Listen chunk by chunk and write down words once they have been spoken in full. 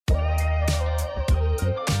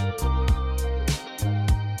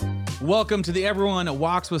Welcome to the Everyone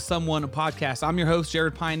Walks with Someone podcast. I'm your host,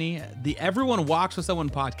 Jared Peine. The Everyone Walks with Someone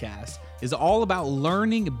podcast is all about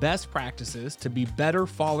learning best practices to be better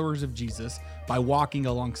followers of Jesus by walking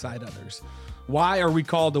alongside others. Why are we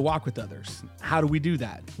called to walk with others? How do we do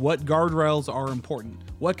that? What guardrails are important?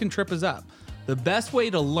 What can trip us up? The best way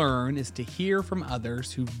to learn is to hear from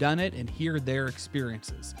others who've done it and hear their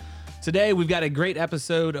experiences. Today, we've got a great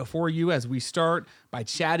episode for you as we start by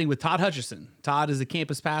chatting with Todd Hutchison. Todd is a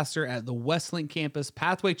campus pastor at the Westlink campus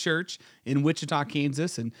Pathway Church in Wichita,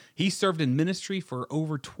 Kansas, and he served in ministry for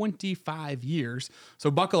over 25 years. So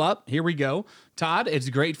buckle up. Here we go. Todd, it's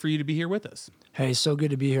great for you to be here with us. Hey, so good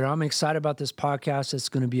to be here. I'm excited about this podcast. It's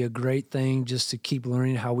going to be a great thing just to keep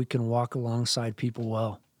learning how we can walk alongside people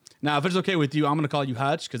well. Now, if it's okay with you, I'm going to call you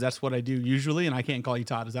Hutch because that's what I do usually, and I can't call you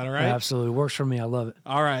Todd. Is that all right? Yeah, absolutely. Works for me. I love it.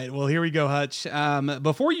 All right. Well, here we go, Hutch.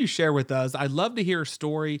 Before you share with us, I'd love to hear a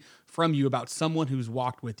story from you about someone who's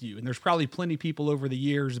walked with you. And there's probably plenty of people over the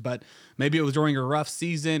years, but maybe it was during a rough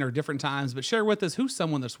season or different times. But share with us, who's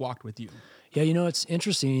someone that's walked with you? Yeah, it's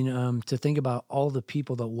interesting to think about all the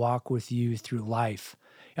people that walk with you through life.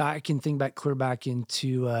 I can think clear back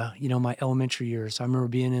into, my elementary years. I remember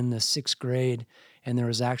being in the 6th grade, and there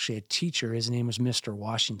was actually a teacher. His name was Mr.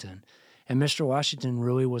 Washington. And Mr. Washington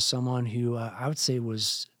really was someone who I would say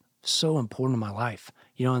was so important in my life.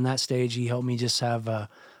 In that stage, he helped me just have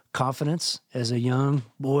confidence as a young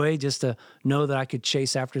boy, just to know that I could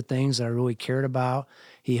chase after things that I really cared about.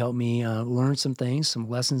 He helped me learn some things, some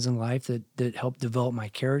lessons in life that helped develop my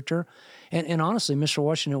character. And honestly, Mr.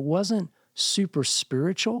 Washington wasn't super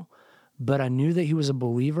spiritual, but I knew that he was a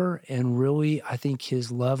believer, and really, I think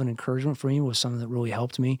his love and encouragement for me was something that really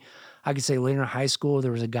helped me. I could say later in high school,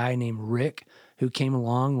 there was a guy named Rick who came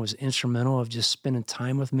along, was instrumental of just spending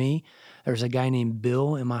time with me. There was a guy named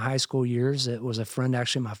Bill in my high school years that was a friend,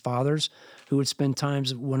 actually my father's, who would spend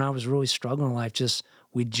times when I was really struggling in life,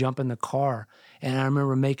 we'd jump in the car. And I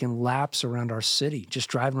remember making laps around our city, just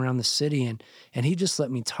driving around the city, and he just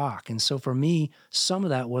let me talk. And so for me, some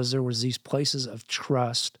of that was there was these places of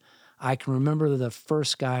trust. I can remember the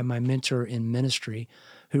first guy, my mentor in ministry,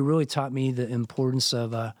 who really taught me the importance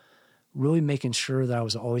of really making sure that I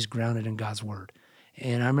was always grounded in God's word.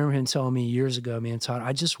 And I remember him telling me years ago, man, Todd,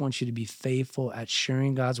 I just want you to be faithful at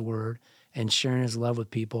sharing God's word and sharing his love with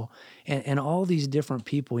people. And all these different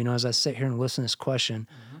people, as I sit here and listen to this question,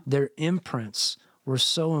 their imprints were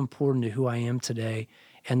so important to who I am today,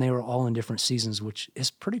 and they were all in different seasons, which is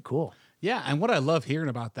pretty cool. Yeah, and what I love hearing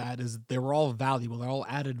about that is they were all valuable. They all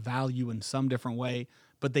added value in some different way,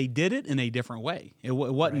 but they did it in a different way. It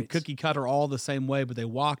wasn't cookie cutter all the same way, but they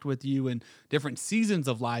walked with you in different seasons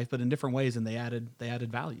of life, but in different ways, and they added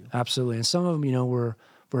value. Absolutely, and some of them, were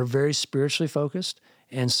very spiritually focused,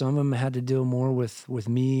 and some of them had to deal more with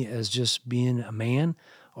me as just being a man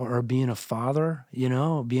or being a father,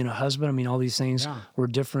 being a husband. All these things were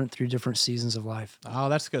different through different seasons of life. Oh,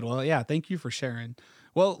 that's good. Well, yeah, thank you for sharing.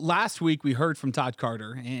 Well, last week we heard from Todd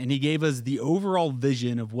Carter, and he gave us the overall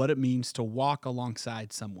vision of what it means to walk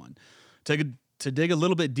alongside someone. To dig a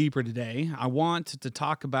little bit deeper today, I want to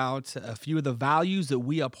talk about a few of the values that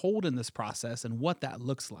we uphold in this process and what that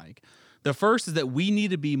looks like. The first is that we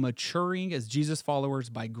need to be maturing as Jesus followers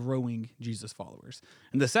by growing Jesus followers.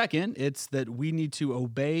 And the second, it's that we need to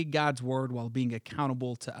obey God's word while being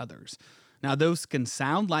accountable to others. Now, those can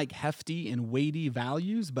sound like hefty and weighty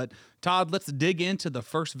values, but Todd, let's dig into the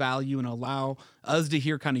first value and allow us to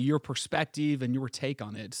hear kind of your perspective and your take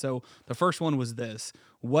on it. So the first one was this: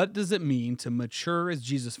 what does it mean to mature as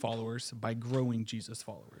Jesus followers by growing Jesus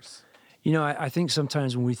followers? I think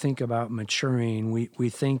sometimes when we think about maturing, we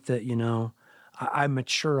think that, I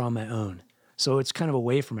mature on my own. So it's kind of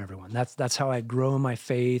away from everyone. That's how I grow in my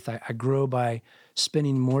faith. I grow by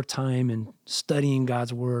spending more time in studying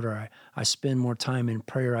God's word, or I spend more time in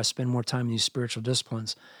prayer. I spend more time in these spiritual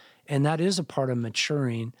disciplines. And that is a part of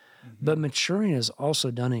maturing, but maturing is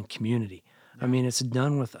also done in community. It's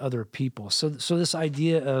done with other people. So this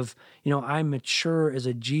idea of, I mature as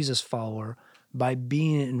a Jesus follower by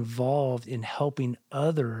being involved in helping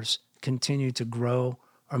others continue to grow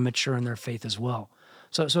or mature in their faith as well.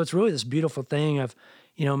 So it's really this beautiful thing of,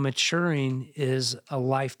 maturing is a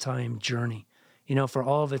lifetime journey. For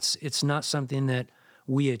all of it's not something that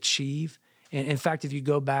we achieve. And in fact, if you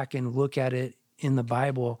go back and look at it in the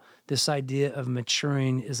Bible, this idea of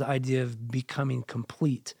maturing is the idea of becoming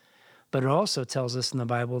complete. But it also tells us in the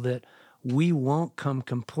Bible that we won't come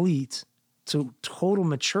complete to total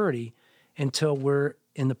maturity until we're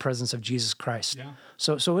in the presence of Jesus Christ. Yeah.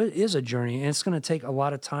 So it is a journey, and it's going to take a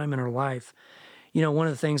lot of time in our life. One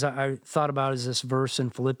of the things I thought about is this verse in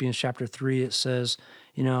Philippians chapter 3. It says,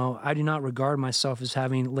 I do not regard myself as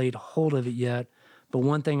having laid hold of it yet, but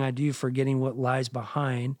one thing I do, forgetting what lies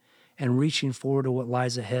behind and reaching forward to what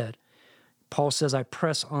lies ahead. Paul says, I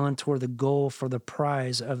press on toward the goal for the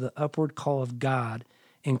prize of the upward call of God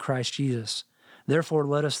in Christ Jesus. Therefore,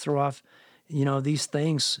 let us throw off, these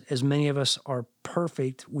things. As many of us are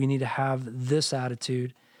perfect, we need to have this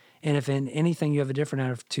attitude. And if in anything you have a different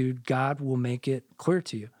attitude, God will make it clear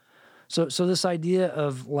to you. So this idea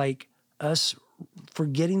of like us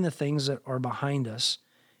forgetting the things that are behind us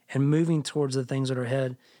and moving towards the things that are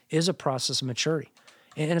ahead is a process of maturity.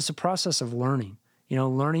 And it's a process of learning,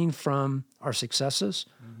 learning from our successes,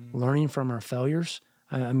 learning from our failures.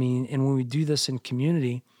 And when we do this in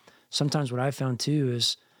community, sometimes what I found too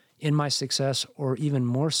is in my success, or even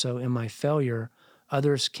more so in my failure,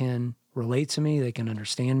 others can relate to me, they can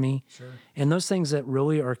understand me. Sure. And those things that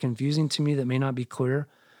really are confusing to me that may not be clear,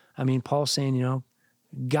 Paul's saying,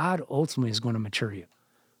 God ultimately is going to mature you.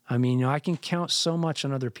 I can count so much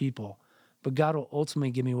on other people, but God will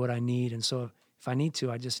ultimately give me what I need. And so if I need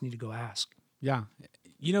to, I just need to go ask. Yeah.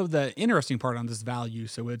 The interesting part on this value,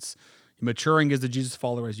 so it's maturing as a Jesus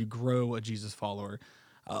follower as you grow a Jesus follower.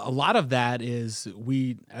 A lot of that is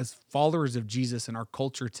we, as followers of Jesus in our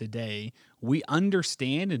culture today, we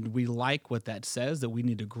understand and we like what that says, that we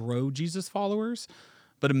need to grow Jesus followers.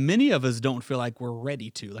 But many of us don't feel like we're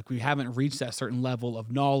ready to, like we haven't reached that certain level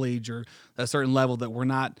of knowledge or a certain level that we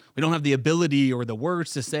don't have the ability or the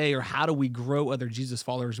words to say, or how do we grow other Jesus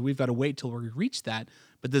followers? We've got to wait till we reach that.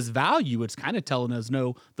 But this value, it's kind of telling us,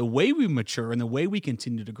 no, the way we mature and the way we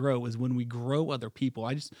continue to grow is when we grow other people.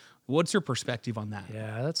 What's your perspective on that?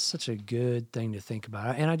 Yeah, that's such a good thing to think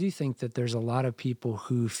about. And I do think that there's a lot of people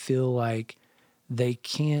who feel like they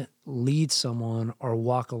can't lead someone or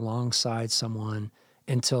walk alongside someone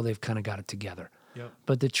until they've kind of got it together. Yep.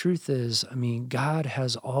 But the truth is, God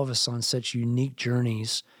has all of us on such unique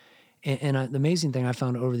journeys. And the amazing thing I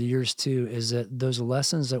found over the years too is that those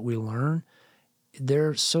lessons that we learn,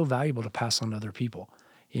 they're so valuable to pass on to other people.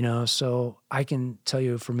 So I can tell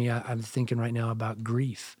you, for me, I'm thinking right now about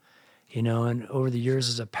grief, and over the years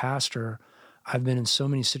as a pastor, I've been in so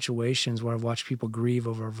many situations where I've watched people grieve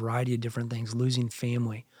over a variety of different things, losing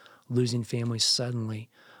family suddenly,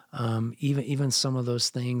 even some of those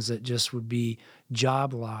things that just would be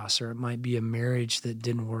job loss, or it might be a marriage that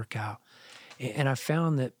didn't work out. And I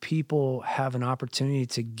found that people have an opportunity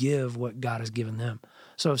to give what God has given them.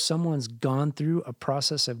 So if someone's gone through a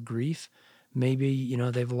process of grief, maybe,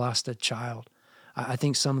 they've lost a child. I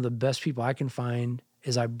think some of the best people I can find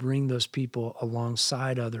is I bring those people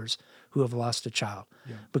alongside others who have lost a child.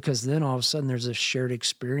 Yeah. Because then all of a sudden there's a shared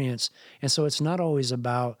experience. And so it's not always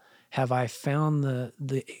about, have I found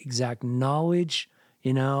the exact knowledge,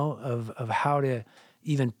 of how to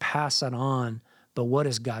even pass that on, but what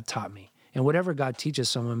has God taught me? And whatever God teaches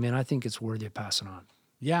someone, I think it's worthy of passing on.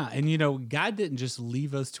 Yeah, and God didn't just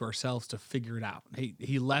leave us to ourselves to figure it out.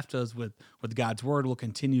 He left us with God's word. We'll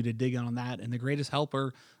continue to dig in on that, and the greatest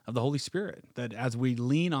helper of the Holy Spirit, that as we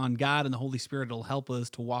lean on God and the Holy Spirit, it'll help us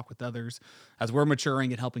to walk with others as we're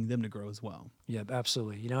maturing and helping them to grow as well. Yeah,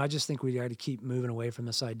 absolutely. I just think we got to keep moving away from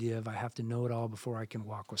this idea of I have to know it all before I can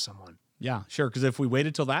walk with someone. Yeah, sure, because if we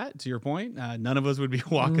waited till that, to your point, none of us would be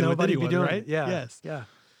walking with Nobody anyone, be doing right? it. Yeah. Yes. Yeah.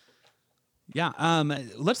 Yeah.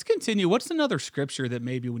 Let's continue. What's another scripture that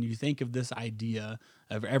maybe when you think of this idea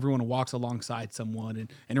of everyone walks alongside someone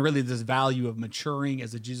and really this value of maturing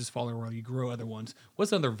as a Jesus follower while you grow other ones,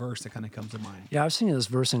 what's another verse that kind of comes to mind? Yeah, I was thinking of this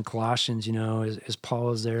verse in Colossians, as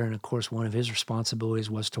Paul is there. And of course, one of his responsibilities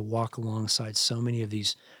was to walk alongside so many of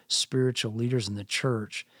these spiritual leaders in the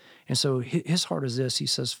church. And so his heart is this. He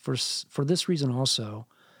says, for this reason also,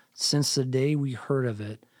 since the day we heard of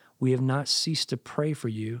it, we have not ceased to pray for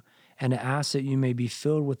you and to ask that you may be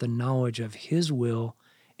filled with the knowledge of his will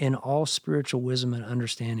in all spiritual wisdom and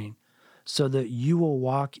understanding, so that you will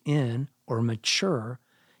walk in or mature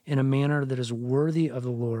in a manner that is worthy of the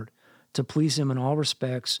Lord, to please him in all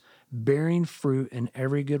respects, bearing fruit in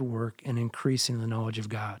every good work and increasing the knowledge of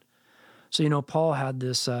God. So, Paul had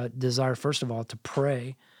this desire, first of all, to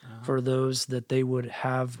pray for those that they would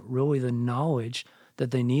have really the knowledge that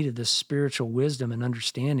they needed, the spiritual wisdom and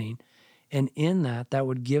understanding. And in that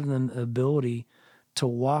would give them the ability to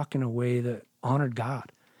walk in a way that honored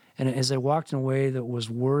God. And as they walked in a way that was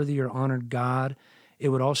worthy or honored God, it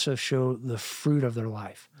would also show the fruit of their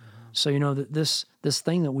life. Mm-hmm. So, this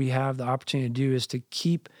thing that we have the opportunity to do is to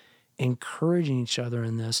keep encouraging each other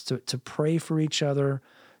in this, to pray for each other,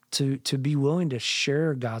 to be willing to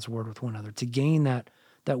share God's word with one another, to gain that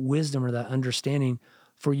wisdom or that understanding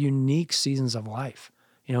for unique seasons of life.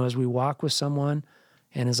 As we walk with someone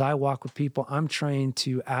and as I walk with people, I'm trying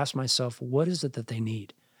to ask myself, what is it that they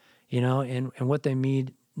need? And what they may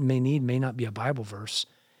not be a Bible verse.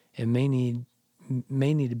 It may need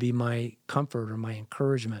to be my comfort or my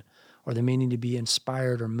encouragement, or they may need to be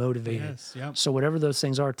inspired or motivated. Yes, yep. So whatever those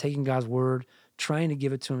things are, taking God's word, trying to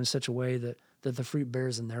give it to them in such a way that the fruit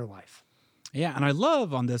bears in their life. Yeah, and I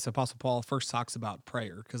love on this, Apostle Paul first talks about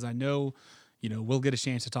prayer, because I know, we'll get a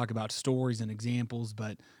chance to talk about stories and examples,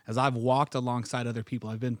 but as I've walked alongside other people,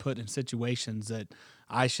 I've been put in situations that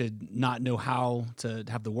I should not know how to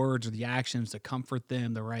have the words or the actions to comfort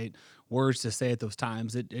them, the right words to say at those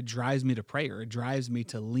times. It drives me to prayer. It drives me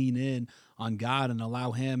to lean in on God and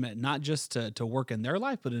allow him not just to work in their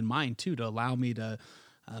life, but in mine too, to allow me to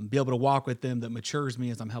be able to walk with them, that matures me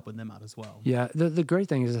as I'm helping them out as well. Yeah, the great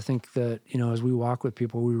thing is I think that, as we walk with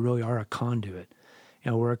people, we really are a conduit.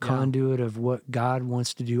 We're a conduit of what God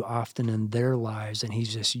wants to do often in their lives, and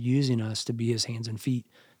he's just using us to be his hands and feet,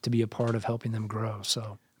 to be a part of helping them grow.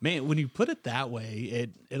 So, man, when you put it that way,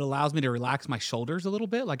 it allows me to relax my shoulders a little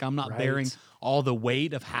bit. Like I'm not bearing all the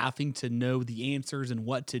weight of having to know the answers and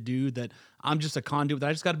what to do, that I'm just a conduit, that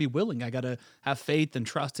I just got to be willing. I got to have faith and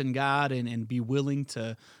trust in God and be willing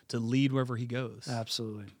to lead wherever he goes.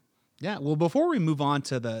 Absolutely. Yeah. Well, before we move on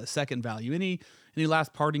to the second value, any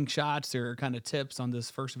last parting shots or kind of tips on this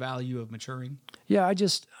first value of maturing? Yeah, I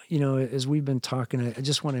just, as we've been talking, I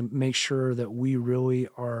just want to make sure that we really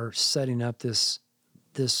are setting up this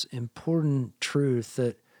important truth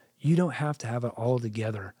that you don't have to have it all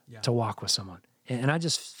together to walk with someone. And I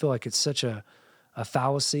just feel like it's such a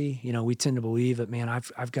fallacy. We tend to believe that, man,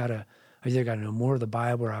 I've either got to know more of the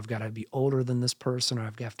Bible, or I've got to be older than this person, or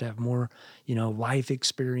I've got to have more, life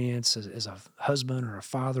experience as a husband or a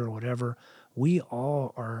father or whatever. We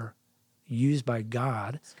all are used by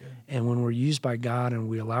God. And when we're used by God and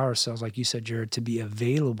we allow ourselves, like you said, Jared, to be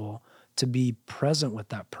available, to be present with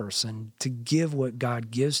that person, to give what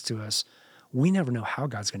God gives to us, we never know how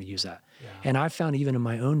God's going to use that. Yeah. And I found even in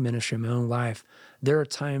my own ministry, in my own life, there are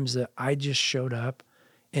times that I just showed up.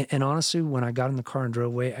 And honestly, when I got in the car and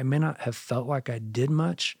drove away, I may not have felt like I did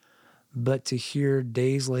much, but to hear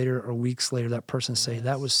days later or weeks later that person say,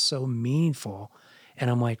 that was so meaningful. And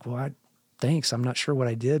I'm like, well, thanks. I'm not sure what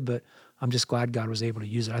I did, but I'm just glad God was able to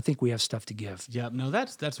use it. I think we have stuff to give. Yeah, no,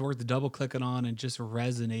 that's worth double clicking on and just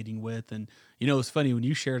resonating with. And, it's funny when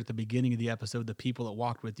you shared at the beginning of the episode, the people that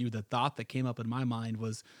walked with you, the thought that came up in my mind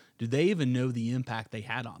was, do they even know the impact they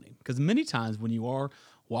had on him? Because many times when you are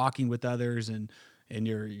walking with others and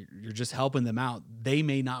you're just helping them out, they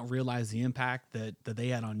may not realize the impact that they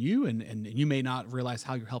had on you, and you may not realize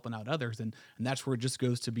how you're helping out others. And that's where it just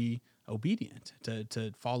goes to be obedient,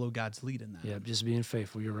 to follow God's lead in that. Yeah, just being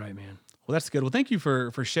faithful. You're right, man. Well, that's good. Well, thank you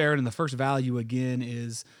for sharing. And the first value, again,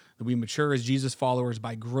 is that we mature as Jesus followers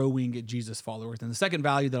by growing as Jesus followers. And the second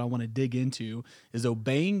value that I want to dig into is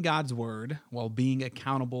obeying God's word while being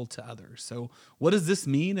accountable to others. So what does this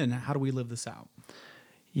mean, and how do we live this out?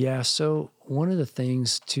 Yeah, so one of the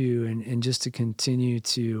things too, and just to continue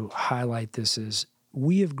to highlight this, is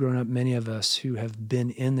we have grown up, many of us who have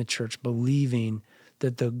been in the church, believing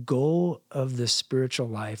that the goal of the spiritual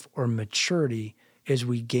life or maturity is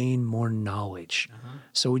we gain more knowledge.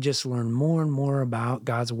 So we just learn more and more about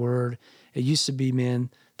God's word. It used to be,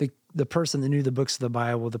 man, the person that knew the books of the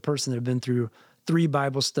Bible, the person that had been through 3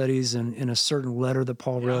 Bible studies and in a certain letter that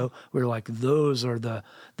Paul wrote, we were like, those are the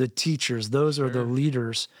teachers, those are the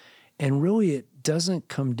leaders. And really, it doesn't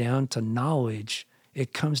come down to knowledge.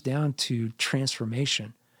 It comes down to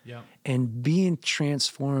transformation. And being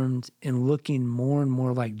transformed and looking more and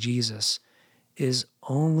more like Jesus is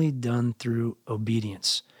only done through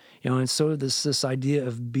obedience. And so this idea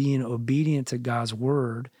of being obedient to God's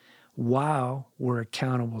word while we're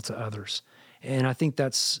accountable to others. And I think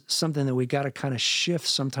that's something that we got to kind of shift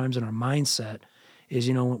sometimes in our mindset is,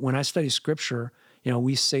 when I study scripture,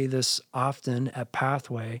 we say this often at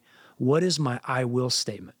Pathway, what is my I will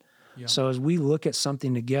statement? So as we look at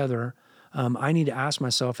something together, I need to ask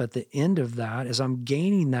myself at the end of that, as I'm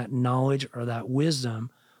gaining that knowledge or that wisdom,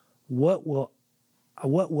 what will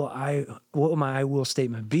my I will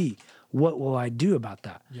statement be? What will I do about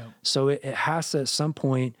that? So it has to at some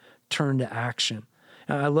point turn to action.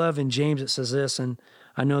 I love in James, it says this, and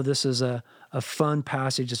I know this is a fun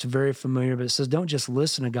passage. It's very familiar, but it says, don't just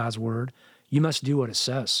listen to God's word. You must do what it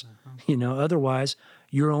says. Otherwise,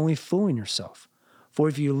 you're only fooling yourself. For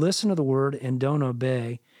if you listen to the word and don't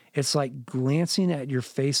obey, it's like glancing at your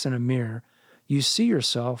face in a mirror. You see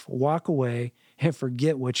yourself, walk away, and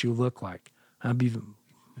forget what you look like. That'd be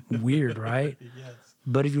weird, right?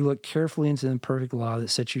 But if you look carefully into the perfect law that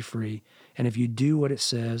sets you free, and if you do what it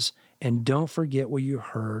says, and don't forget what you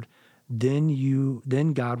heard.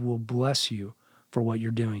 Then God will bless you for what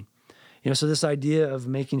you're doing. So this idea of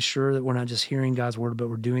making sure that we're not just hearing God's word, but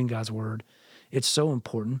we're doing God's word, it's so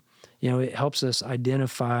important. It helps us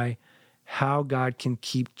identify how God can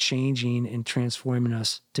keep changing and transforming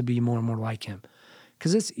us to be more and more like him.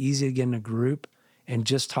 Because it's easy to get in a group and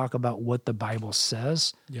just talk about what the Bible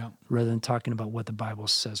says rather than talking about what the Bible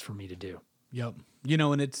says for me to do. Yep.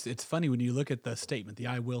 And it's funny when you look at the statement, the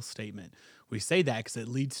I will statement, we say that because it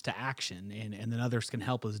leads to action and then others can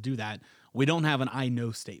help us do that. We don't have an I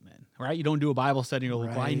know statement, right? You don't do a Bible study and you're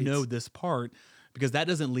like, well, I know this part, because that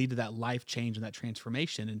doesn't lead to that life change and that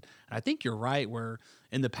transformation. And I think you're right, where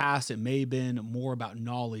in the past it may have been more about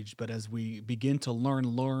knowledge, but as we begin to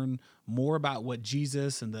learn more about what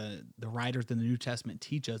Jesus and the writers in the New Testament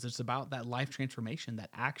teach us, it's about that life transformation, that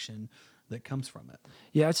action that comes from it.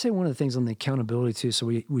 Yeah, I'd say one of the things on the accountability too, so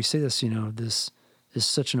we say this, this is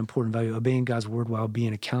such an important value, obeying God's word while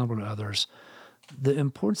being accountable to others. The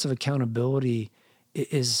importance of accountability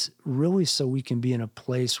is really so we can be in a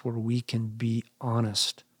place where we can be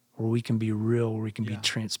honest, where we can be real, where we can be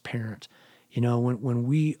transparent. When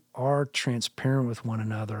we are transparent with one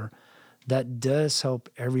another, that does help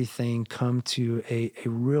everything come to a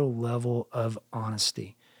real level of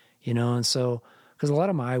honesty, and so, because a lot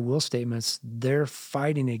of my I will statements, they're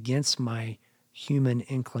fighting against my human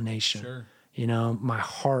inclination. Sure. My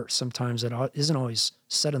heart sometimes it isn't always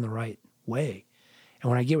set in the right way. And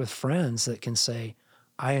when I get with friends that can say,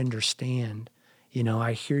 I understand,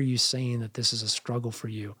 I hear you saying that this is a struggle for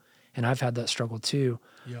you, and I've had that struggle too.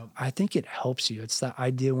 Yep. I think it helps you. It's that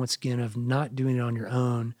idea, once again, of not doing it on your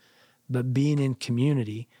own, but being in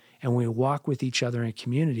community. And we walk with each other in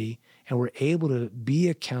community, and we're able to be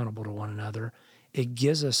accountable to one another. It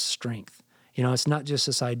gives us strength. It's not just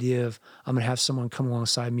this idea of I'm going to have someone come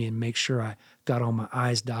alongside me and make sure I got all my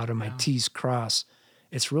I's dotted, my T's crossed.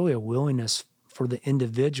 It's really a willingness for the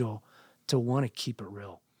individual to want to keep it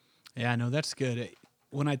real. Yeah, no, that's good.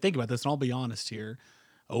 When I think about this, and I'll be honest here,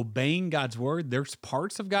 obeying God's word, there's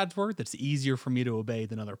parts of God's word that's easier for me to obey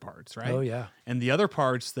than other parts, right? Oh, yeah. And the other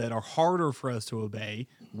parts that are harder for us to obey,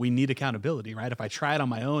 we need accountability, right? If I try it on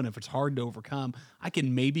my own, if it's hard to overcome, I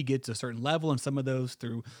can maybe get to a certain level, and some of those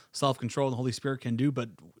through self-control the Holy Spirit can do. But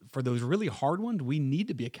for those really hard ones, we need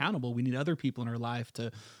to be accountable. We need other people in our life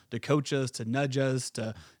to coach us, to nudge us,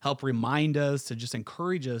 to help remind us, to just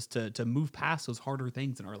encourage us to move past those harder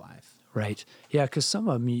things in our life. Right. Yeah, because some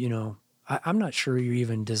of them, I'm not sure you're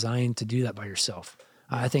even designed to do that by yourself.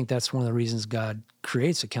 I think that's one of the reasons God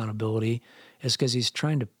creates accountability, is because he's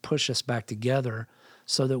trying to push us back together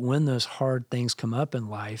so that when those hard things come up in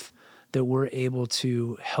life, that we're able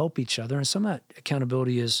to help each other. And some of that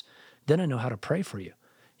accountability is, then I know how to pray for you.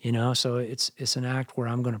 So it's an act where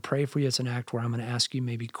I'm going to pray for you. It's an act where I'm going to ask you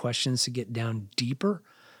maybe questions to get down deeper,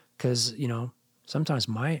 because, sometimes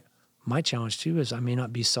my challenge too is I may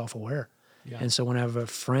not be self-aware. Yeah. And so when I have a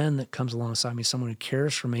friend that comes alongside me, someone who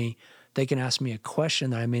cares for me, they can ask me a question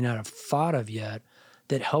that I may not have thought of yet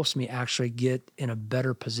that helps me actually get in a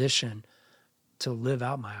better position to live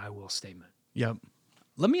out my I will statement. Yep.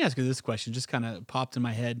 Let me ask you this question, just kind of popped in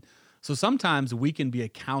my head. So sometimes we can be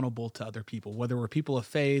accountable to other people, whether we're people of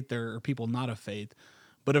faith or people not of faith.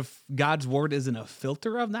 But if God's word isn't a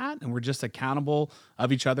filter of that, and we're just accountable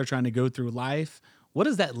of each other trying to go through life, what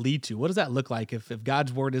does that lead to? What does that look like if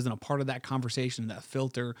God's word isn't a part of that conversation, that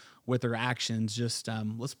filter with our actions? Just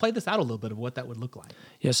let's play this out a little bit of what that would look like.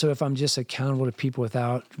 Yeah, so if I'm just accountable to people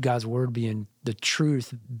without God's word being the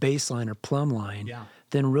truth baseline or plumb line,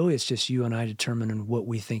 then really it's just you and I determining what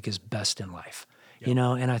we think is best in life. Yep.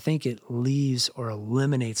 And I think it leaves or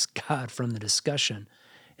eliminates God from the discussion.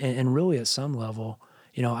 And really at some level,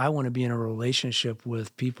 I want to be in a relationship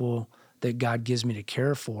with people that God gives me to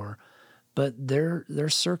care for, but their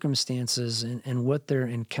circumstances and what they're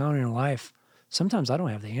encountering in life, sometimes I don't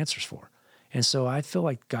have the answers for. And so I feel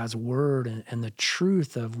like God's word and the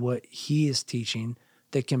truth of what he is teaching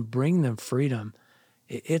that can bring them freedom,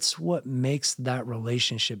 it's what makes that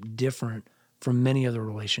relationship different from many other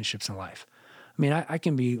relationships in life. I mean, I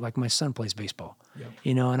can be like, my son plays baseball,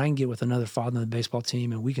 and I can get with another father on the baseball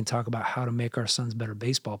team, and we can talk about how to make our sons better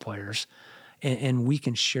baseball players, and we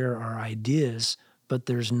can share our ideas, but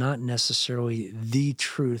there's not necessarily the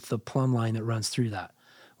truth, the plumb line that runs through that.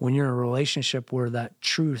 When you're in a relationship where that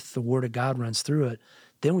truth, the word of God runs through it,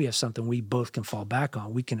 then we have something we both can fall back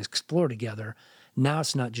on. We can explore together. Now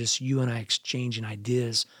it's not just you and I exchanging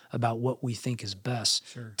ideas about what we think is best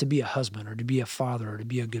to be a husband or to be a father or to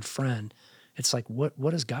be a good friend. It's like, what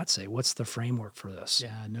does God say? What's the framework for this?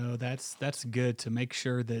 Yeah, no, that's good to make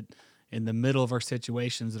sure that in the middle of our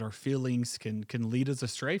situations that our feelings can lead us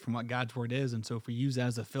astray from what God's word is. And so if we use that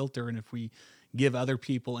as a filter, and if we give other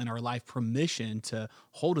people in our life permission to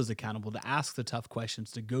hold us accountable, to ask the tough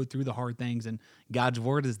questions, to go through the hard things, and God's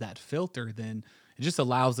word is that filter, then it just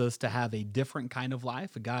allows us to have a different kind of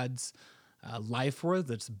life, God's life for us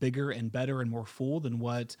that's bigger and better and more full than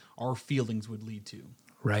what our feelings would lead to.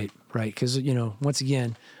 Right. Because, once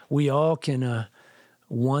again, we all can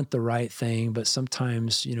want the right thing, but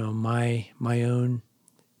sometimes, my own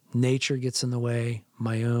nature gets in the way,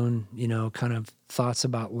 my own, kind of thoughts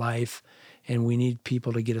about life, and we need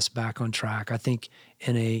people to get us back on track. I think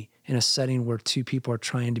in a setting where two people are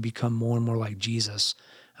trying to become more and more like Jesus,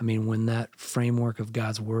 I mean, when that framework of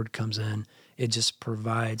God's word comes in, it just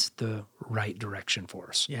provides the right direction for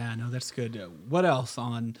us. Yeah, no, that's good. What else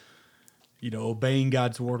on, obeying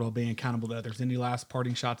God's word, or being accountable to others? Any last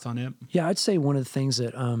parting shots on it? Yeah, I'd say one of the things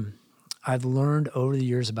that I've learned over the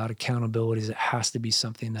years about accountability is it has to be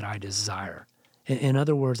something that I desire. In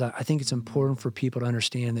other words, I think it's important for people to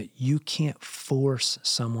understand that you can't force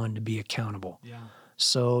someone to be accountable. Yeah.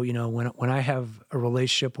 So, when I have a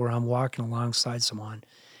relationship where I'm walking alongside someone,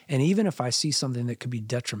 and even if I see something that could be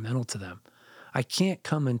detrimental to them, I can't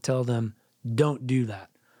come and tell them, don't do that.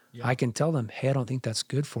 Yeah. I can tell them, hey, I don't think that's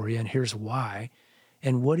good for you, and here's why.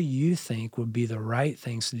 And what do you think would be the right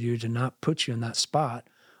things to do to not put you in that spot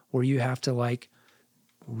where you have to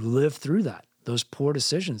live through those poor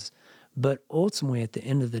decisions? But ultimately, at the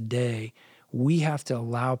end of the day, we have to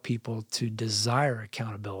allow people to desire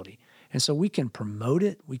accountability. And so we can promote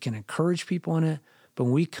it, we can encourage people in it, but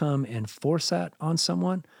when we come and force that on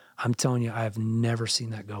someone, I'm telling you, I've never seen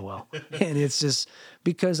that go well. And it's just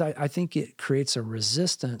because I think it creates a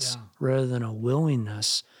resistance rather than a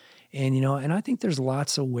willingness. And, and I think there's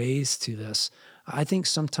lots of ways to this. I think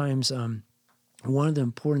sometimes one of the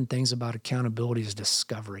important things about accountability is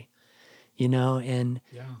discovery, and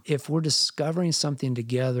if we're discovering something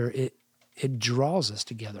together, it draws us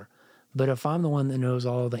together. But if I'm the one that knows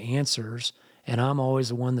all the answers and I'm always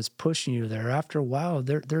the one that's pushing you there, after a while,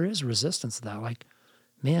 there is resistance to that. Like,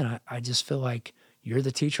 man, I just feel like you're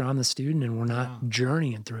the teacher, I'm the student, and we're not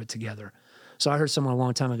journeying through it together. So I heard someone a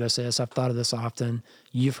long time ago say this. I've thought of this often.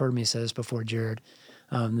 You've heard me say this before, Jared.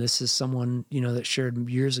 This is someone, that shared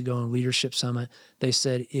years ago in Leadership Summit. They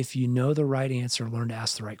said, if you know the right answer, learn to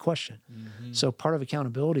ask the right question. Mm-hmm. So part of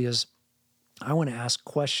accountability is I want to ask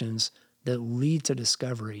questions that lead to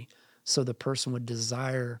discovery so the person would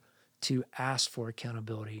desire to ask for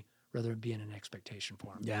accountability rather than being an expectation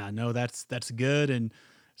for them. Yeah, no, that's good. And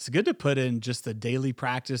it's good to put in just a daily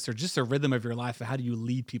practice or just a rhythm of your life. How do you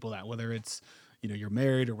lead people out, whether it's, you're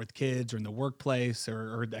married or with kids or in the workplace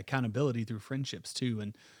or accountability through friendships too.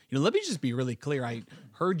 And, let me just be really clear. I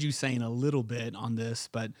heard you saying a little bit on this,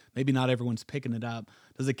 but maybe not everyone's picking it up.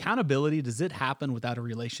 Does it happen without a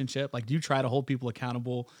relationship? Like, do you try to hold people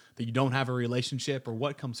accountable that you don't have a relationship, or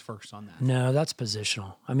what comes first on that? No, that's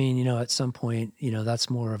positional. I mean, at some point, that's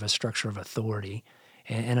more of a structure of authority.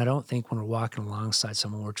 And I don't think when we're walking alongside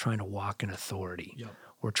someone, we're trying to walk in authority. Yep.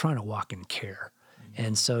 We're trying to walk in care. Mm-hmm.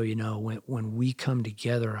 And so, when we come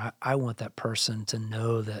together, I want that person to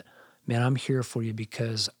know that, man, I'm here for you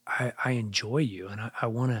because I enjoy you and I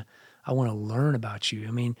want to learn about you.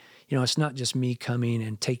 I mean, it's not just me coming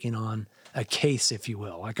and taking on a case, if you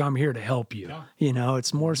will. Like, I'm here to help you. Yeah.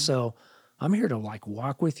 It's more so I'm here to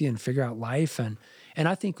walk with you and figure out life. And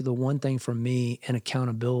I think the one thing for me in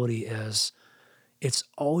accountability is it's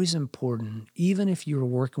always important, even if you're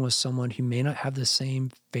working with someone who may not have the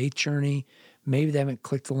same faith journey, maybe they haven't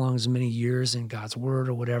clicked along as many years in God's word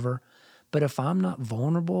or whatever. But if I'm not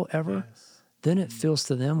vulnerable ever, then it feels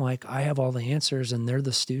to them like I have all the answers and they're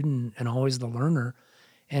the student and always the learner.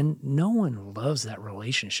 And no one loves that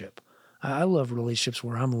relationship. I love relationships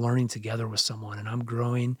where I'm learning together with someone and I'm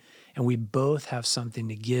growing and we both have something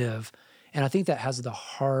to give. And I think that has the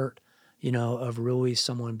heart, of really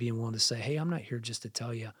someone being willing to say, hey, I'm not here just to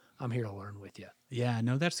tell you, I'm here to learn with you. Yeah,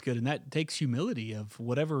 no, that's good. And that takes humility of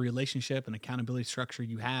whatever relationship and accountability structure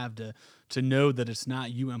you have to know that it's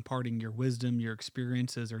not you imparting your wisdom, your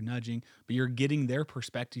experiences, or nudging, but you're getting their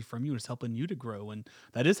perspective from you and it's helping you to grow. And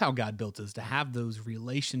that is how God built us, to have those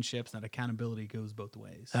relationships, and that accountability goes both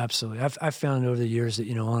ways. Absolutely. I've found over the years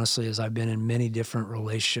that, honestly, as I've been in many different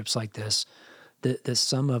relationships like this, that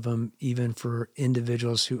some of them, even for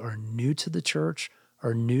individuals who are new to the church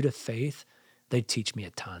or new to faith, they teach me a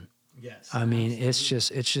ton. Yes. I mean,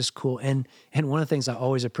 absolutely. It's just cool. And one of the things I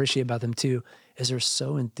always appreciate about them too is they're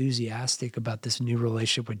so enthusiastic about this new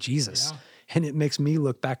relationship with Jesus. Yeah. And it makes me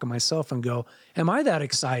look back at myself and go, am I that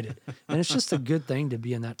excited? And it's just a good thing to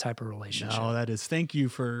be in that type of relationship. No, that is. Thank you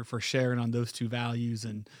for sharing on those two values.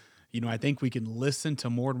 And I think we can listen to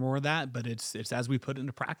more and more of that, but it's as we put it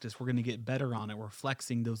into practice, we're going to get better on it. We're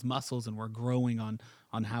flexing those muscles and we're growing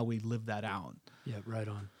on how we live that out. Yeah, right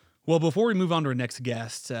on. Well, before we move on to our next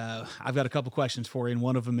guest, I've got a couple questions for you. And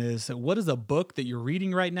one of them is, what is a book that you're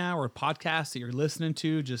reading right now or a podcast that you're listening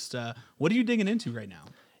to? Just what are you digging into right now?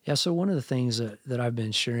 Yeah, so one of the things that I've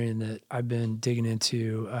been sharing that I've been digging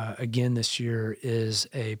into again this year is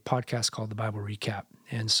a podcast called The Bible Recap.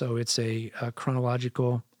 And so it's a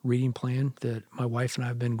chronological reading plan that my wife and I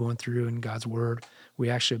have been going through in God's Word. We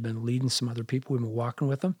actually have been leading some other people. We've been walking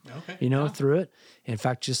with them, through it. In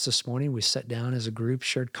fact, just this morning, we sat down as a group,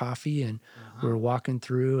 shared coffee, and we were walking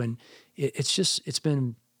through. And it's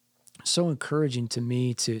been so encouraging to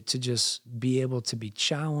me to just be able to be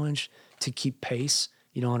challenged, to keep pace,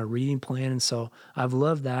 on a reading plan. And so I've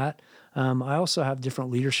loved that. I also have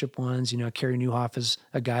different leadership ones. Kerry Newhoff is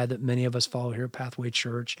a guy that many of us follow here at Pathway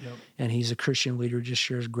Church, and he's a Christian leader, just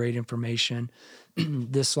shares great information.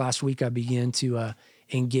 This last week, I began to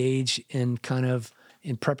engage in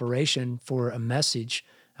preparation for a message.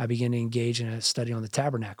 I began to engage in a study on the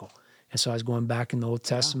tabernacle. And so I was going back in the Old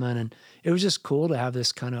Testament, and it was just cool to have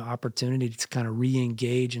this kind of opportunity to kind of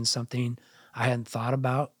re-engage in something I hadn't thought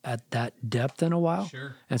about at that depth in a while.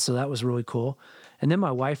 Sure. And so that was really cool. And then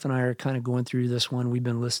my wife and I are kind of going through this one we've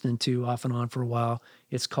been listening to off and on for a while.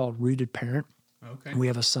 It's called Rooted Parent. Okay. We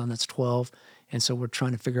have a son that's 12. And so we're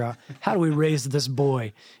trying to figure out, how do we raise this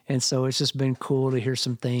boy? And so it's just been cool to hear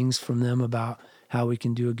some things from them about how we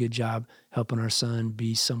can do a good job helping our son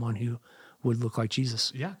be someone who would look like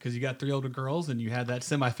Jesus. Yeah, because you got 3 older girls and you had that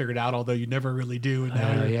semi-figured out, although you never really do. And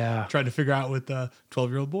now you're trying to figure out with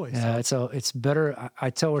 12-year-old boys. Yeah, so it's better. I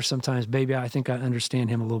tell her sometimes, baby, I think I understand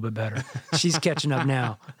him a little bit better. She's catching up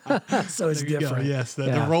now. So it's different. Yes,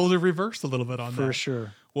 the roles are reversed a little bit on that. For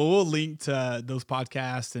sure. Well, we'll link to those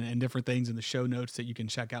podcasts and different things in the show notes that you can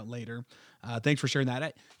check out later. Thanks for sharing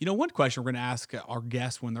that. One question we're going to ask our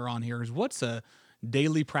guests when they're on here is, what's a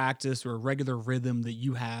daily practice or a regular rhythm that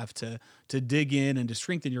you have to dig in and to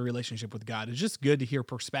strengthen your relationship with God? It's just good to hear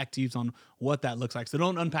perspectives on what that looks like. So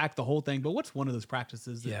don't unpack the whole thing, but what's one of those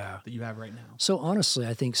practices that you have right now? So honestly,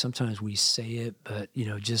 I think sometimes we say it, but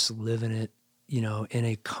just living it, in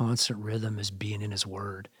a constant rhythm is being in His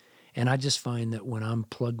Word. And I just find that when I'm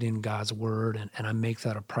plugged in God's Word and I make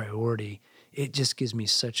that a priority, it just gives me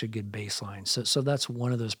such a good baseline. So that's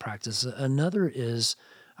one of those practices. Another is,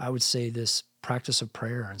 I would say, this practice of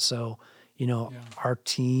prayer. And so, our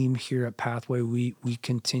team here at Pathway, we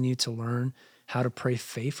continue to learn how to pray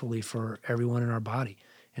faithfully for everyone in our body.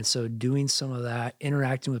 And so doing some of that,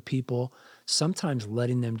 interacting with people, sometimes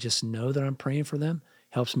letting them just know that I'm praying for them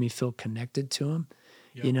helps me feel connected to them,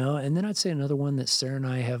 And then I'd say another one that Sarah and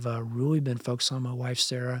I have really been focused on, my wife,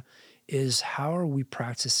 Sarah, is how are we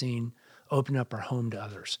practicing opening up our home to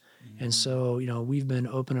others? Mm-hmm. And so, we've been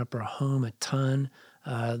opening up our home a ton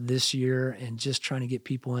this year and just trying to get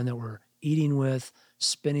people in that we're eating with,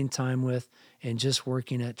 spending time with, and just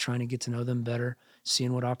working at trying to get to know them better,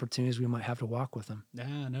 seeing what opportunities we might have to walk with them.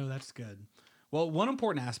 Yeah, no, that's good. Well, one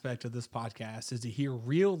important aspect of this podcast is to hear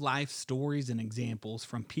real life stories and examples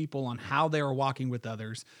from people on how they are walking with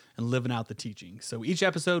others and living out the teaching. So each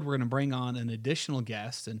episode, we're going to bring on an additional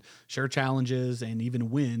guest and share challenges and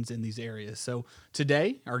even wins in these areas. So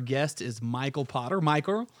today, our guest is Michael Potter.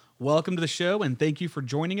 Michael, welcome to the show, and thank you for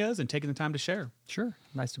joining us and taking the time to share. Sure.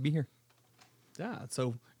 Nice to be here. Yeah,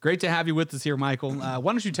 so great to have you with us here, Michael. Why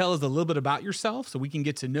don't you tell us a little bit about yourself so we can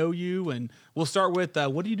get to know you, and we'll start with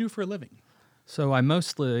what do you do for a living? So I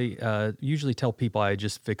mostly usually tell people I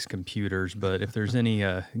just fix computers, but if there's any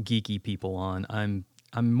geeky people on, I'm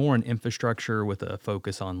more in infrastructure with a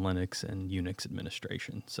focus on Linux and Unix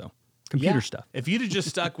administration. So computer stuff. If you'd have just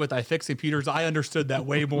stuck with I fix computers, I understood that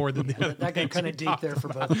way more than the other. That got kind of deep there for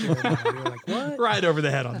both of you. You're like, what? Right over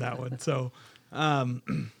the head on that one. So,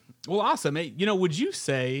 well, awesome. Hey, would you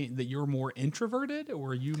say that you're more introverted or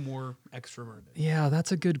are you more extroverted? Yeah,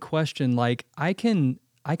 that's a good question. Like I can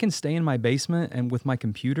stay in my basement and with my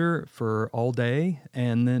computer for all day,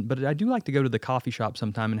 but I do like to go to the coffee shop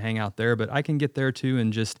sometime and hang out there. But I can get there too,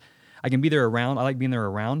 and I can be there around. I like being there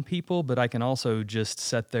around people, but I can also just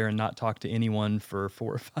sit there and not talk to anyone for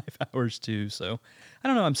 4 or 5 hours too. So I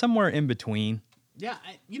don't know. I'm somewhere in between. Yeah,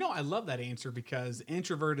 I love that answer because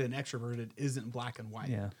introverted and extroverted isn't black and white.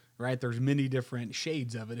 Yeah. Right? There's many different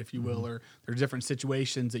shades of it, if you will, or there's different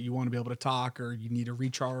situations that you want to be able to talk or you need to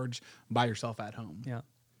recharge by yourself at home. Yeah.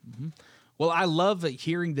 Mm-hmm. Well, I love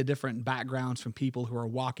hearing the different backgrounds from people who are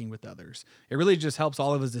walking with others. It really just helps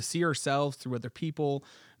all of us to see ourselves through other people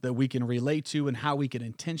that we can relate to and how we can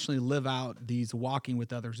intentionally live out these walking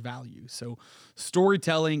with others values. So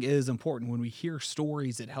storytelling is important. When we hear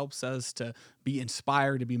stories, it helps us to be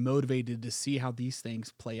inspired, to be motivated to see how these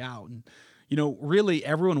things play out. And really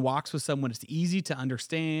everyone walks with someone. It's easy to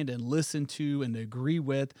understand and listen to and agree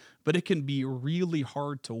with, but it can be really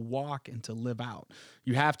hard to walk and to live out.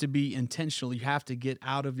 You have to be intentional. You have to get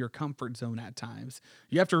out of your comfort zone at times.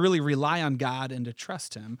 You have to really rely on God and to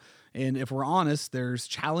trust Him. And if we're honest, there's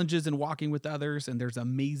challenges in walking with others, and there's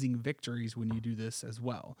amazing victories when you do this as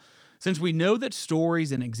well. Since we know that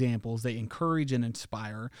stories and examples, they encourage and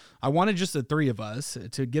inspire, I wanted just the three of us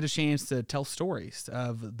to get a chance to tell stories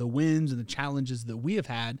of the wins and the challenges that we have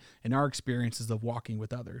had in our experiences of walking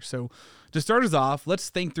with others. So to start us off, let's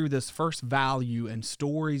think through this first value and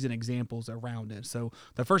stories and examples around it. So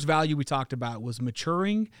the first value we talked about was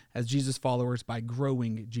maturing as Jesus followers by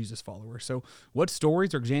growing Jesus followers. So what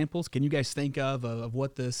stories or examples can you guys think of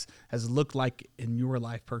what this has looked like in your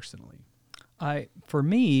life personally? For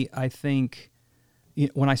me, I think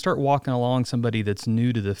when I start walking along somebody that's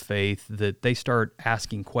new to the faith, that they start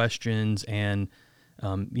asking questions and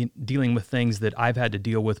dealing with things that I've had to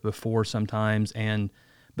deal with before sometimes,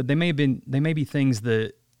 but they may be things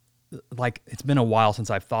that, like, it's been a while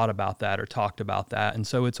since I've thought about that or talked about that, and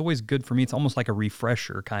so it's always good for me. It's almost like a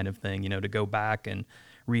refresher kind of thing, to go back and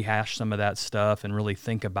rehash some of that stuff and really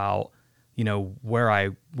think about where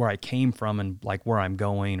I came from and like where I'm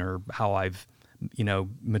going or how I've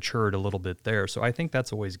matured a little bit there. So I think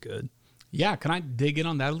that's always good. Yeah. Can I dig in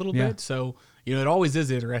on that a little bit? So, it always is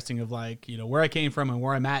interesting of like, where I came from and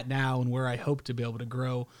where I'm at now and where I hope to be able to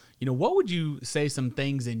grow. What would you say some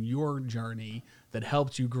things in your journey that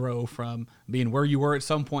helped you grow from being where you were at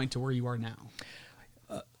some point to where you are now?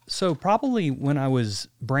 So probably when I was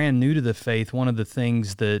brand new to the faith, one of the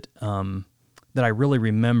things that I really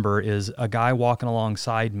remember is a guy walking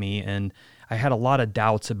alongside me, and I had a lot of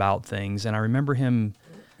doubts about things. And I remember him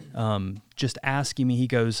just asking me, he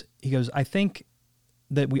goes, I think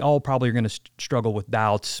that we all probably are going to struggle with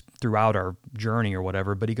doubts throughout our journey or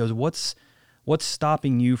whatever. But he goes, what's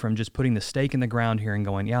stopping you from just putting the stake in the ground here and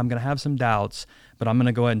going, yeah, I'm going to have some doubts, but I'm going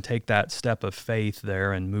to go ahead and take that step of faith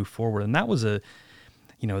there and move forward. And that was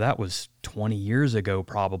that was 20 years ago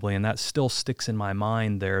probably, and that still sticks in my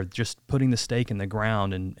mind there, just putting the stake in the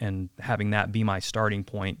ground and having that be my starting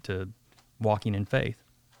point to walking in faith.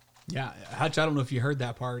 Yeah, Hutch, I don't know if you heard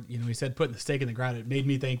that part. He said putting the stake in the ground. It made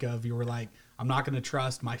me think of, you were like, I'm not going to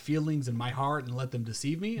trust my feelings and my heart and let them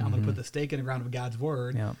deceive me. I'm going to put the stake in the ground of God's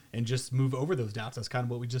word and just move over those doubts. That's kind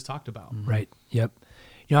of what we just talked about. Mm-hmm. Right. Yep.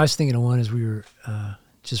 I was thinking of one as we were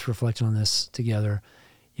just reflecting on this together.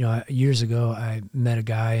 Years ago, I met a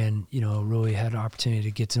guy and, really had an opportunity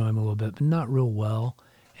to get to know him a little bit, but not real well.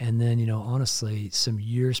 And then, honestly, some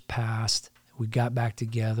years passed. We got back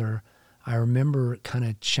together. I remember kind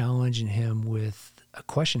of challenging him with a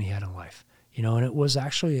question he had in life, and it was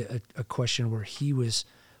actually a question where he was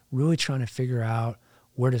really trying to figure out,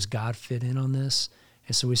 where does God fit in on this?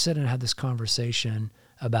 And so we sat and had this conversation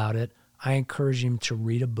about it. I encouraged him to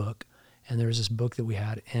read a book. And there was this book that we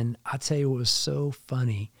had. And I tell you what was so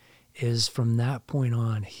funny is from that point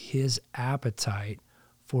on, his appetite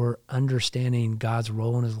for understanding God's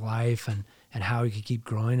role in his life and how he could keep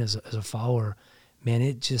growing as a follower, man,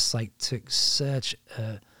 it just like took such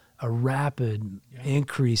a rapid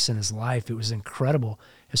increase in his life. It was incredible.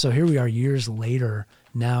 And so here we are years later,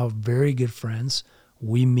 now very good friends.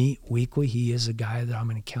 We meet weekly. He is a guy that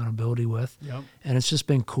I'm in accountability with. Yep. And it's just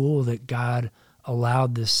been cool that God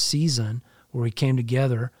allowed this season where we came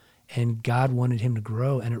together and God wanted him to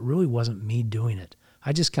grow, and it really wasn't me doing it.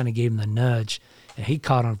 I just kind of gave him the nudge, and he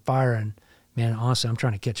caught on fire, and man, honestly, I'm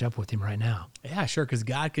trying to catch up with him right now. Yeah, sure, because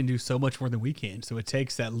God can do so much more than we can. So it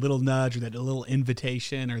takes that little nudge or that little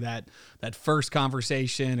invitation or that first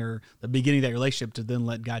conversation or the beginning of that relationship to then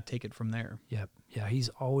let God take it from there. Yep. Yeah, he's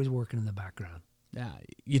always working in the background. Yeah.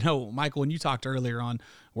 Michael, when you talked earlier on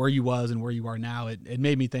where you was and where you are now, it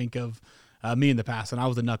made me think of me in the past, and I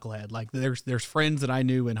was a knucklehead. Like there's friends that I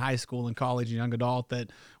knew in high school and college and young adult that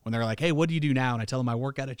when they're like, hey, what do you do now? And I tell them I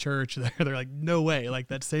work at a church, they're like, no way. Like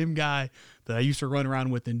that same guy that I used to run around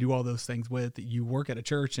with and do all those things with, you work at a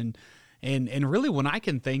church. And really when I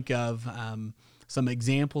can think of some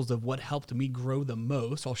examples of what helped me grow the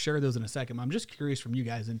most, I'll share those in a second. I'm just curious from you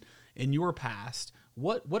guys in your past,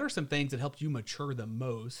 what are some things that helped you mature the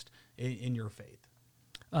most in your faith?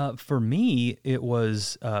 For me, it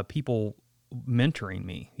was people mentoring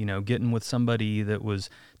me, getting with somebody that was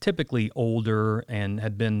typically older and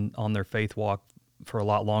had been on their faith walk for a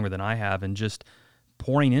lot longer than I have, and just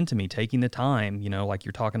pouring into me, taking the time, like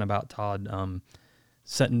you're talking about, Todd,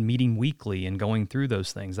 meeting weekly and going through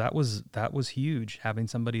those things. That was huge, having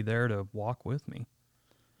somebody there to walk with me.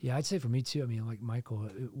 Yeah, I'd say for me too. I mean, like Michael,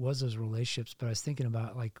 it was those relationships, but I was thinking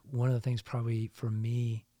about like one of the things probably for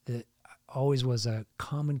me that always was a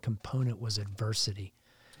common component was adversity.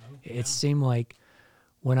 Oh, yeah. It seemed like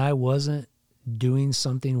when I wasn't doing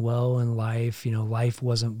something well in life, life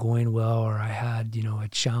wasn't going well, or I had, a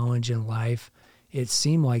challenge in life, it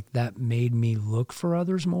seemed like that made me look for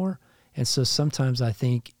others more. And so sometimes I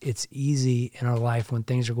think it's easy in our life when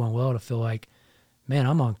things are going well to feel like, man,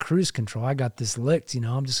 I'm on cruise control. I got this licked,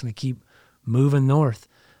 I'm just going to keep moving north.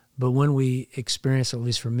 But when we experience, at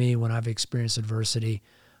least for me, when I've experienced adversity,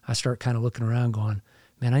 I start kind of looking around going,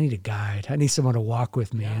 man, I need a guide. I need someone to walk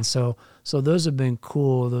with me. Yeah. And so those have been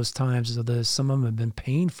cool, those times. Some of them have been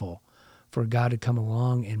painful for God to come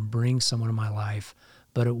along and bring someone in my life.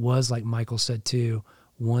 But it was, like Michael said too,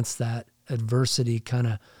 once that adversity kind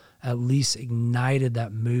of at least ignited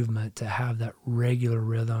that movement to have that regular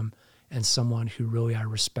rhythm and someone who really I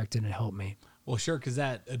respected and helped me. Well, sure, because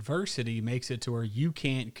that adversity makes it to where you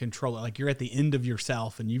can't control it. Like you're at the end of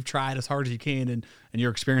yourself and you've tried as hard as you can and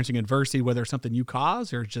you're experiencing adversity, whether it's something you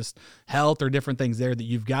cause or just health or different things there, that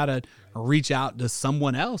you've got to reach out to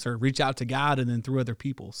someone else or reach out to God and then through other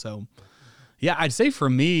people. So yeah, I'd say for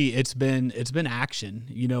me, it's been action.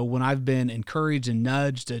 When I've been encouraged and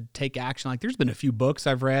nudged to take action, like there's been a few books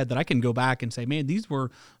I've read that I can go back and say, man, these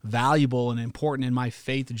were valuable and important in my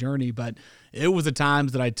faith journey. But it was the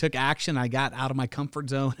times that I took action. I got out of my comfort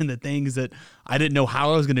zone and the things that I didn't know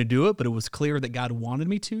how I was going to do it, but it was clear that God wanted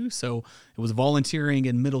me to. So it was volunteering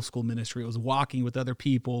in middle school ministry. It was walking with other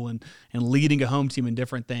people and leading a home team and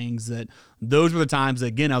different things. That those were the times that,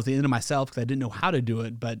 again, I was the end of myself because I didn't know how to do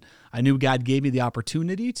it, but I knew God gave me the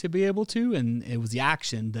opportunity to be able to, and it was the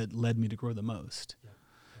action that led me to grow the most. Yeah,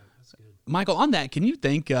 that's good. Michael, on that, can you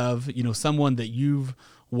think of, someone that you've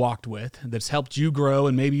walked with that's helped you grow,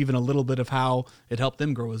 and maybe even a little bit of how it helped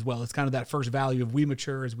them grow as well? It's kind of that first value of we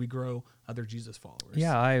mature as we grow other Jesus followers.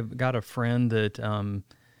 Yeah, I've got a friend that,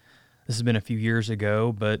 this has been a few years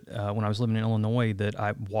ago, but when I was living in Illinois, that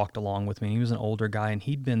I walked along with me. He was an older guy, and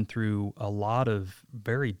he'd been through a lot of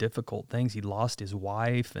very difficult things. He'd lost his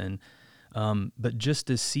wife, and but just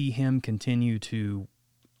to see him continue to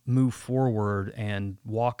move forward and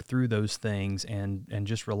walk through those things and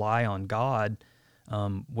just rely on God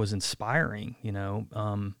was inspiring.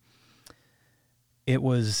 It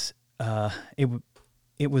was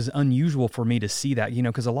it was unusual for me to see that,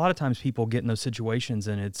 because a lot of times people get in those situations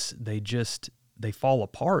and they fall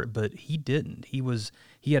apart, but he didn't.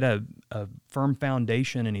 He had a firm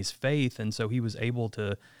foundation in his faith, and so he was able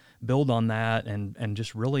to build on that and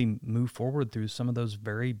just really move forward through some of those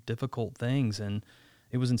very difficult things, and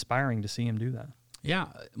it was inspiring to see him do that. Yeah.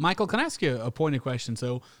 Michael, can I ask you a pointed question?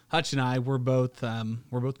 So Hutch and I, we're both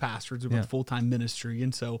pastors, we're both full-time ministry.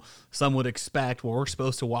 And so some would expect, well, we're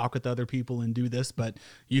supposed to walk with other people and do this, but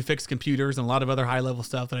you fix computers and a lot of other high-level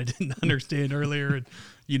stuff that I didn't understand earlier.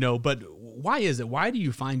 And, but why is it? Why do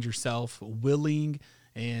you find yourself willing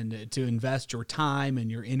and to invest your time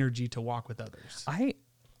and your energy to walk with others?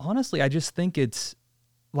 Honestly, I just think it's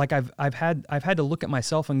like I've had to look at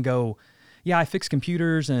myself and go, yeah, I fix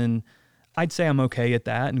computers and I'd say I'm okay at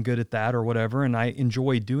that and good at that or whatever, and I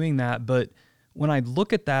enjoy doing that. But when I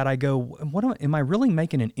look at that, I go, am I really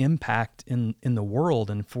making an impact in the world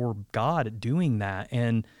and for God at doing that?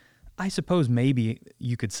 And I suppose maybe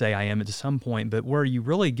you could say I am at some point, but where you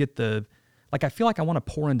really get I feel like I want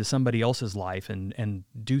to pour into somebody else's life and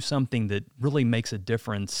do something that really makes a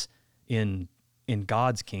difference in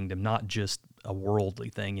God's kingdom, not just a worldly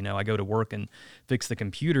thing. I go to work and fix the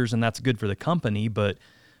computers, and that's good for the company, but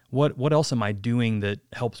what else am I doing that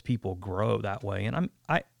helps people grow that way? And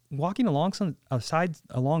I walking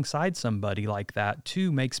alongside somebody like that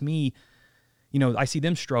too makes me, I see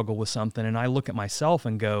them struggle with something, and I look at myself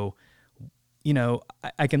and go,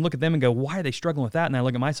 I can look at them and go, why are they struggling with that? And I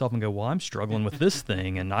look at myself and go, well, I'm struggling with this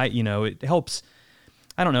thing, and it helps.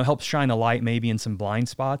 I don't know, helps shine a light maybe in some blind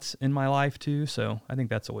spots in my life too. So I think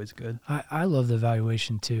that's always good. I love the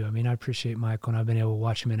evaluation too. I mean, I appreciate Michael, and I've been able to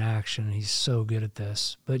watch him in action, and he's so good at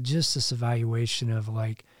this. But just this evaluation of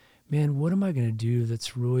like, man, what am I going to do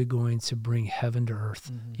that's really going to bring heaven to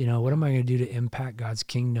earth? Mm-hmm. What am I going to do to impact God's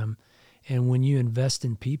kingdom? And when you invest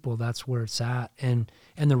in people, that's where it's at. And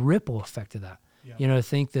the ripple effect of that. Yeah.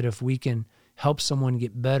 Think that if we can help someone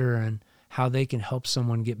get better and how they can help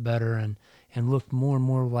someone get better and look more and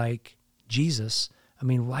more like Jesus, I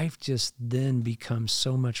mean, life just then becomes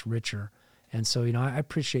so much richer. And so, I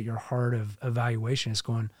appreciate your heart of evaluation. It's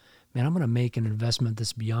going, man, I'm going to make an investment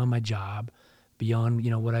that's beyond my job, beyond,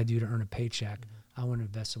 what I do to earn a paycheck. I want to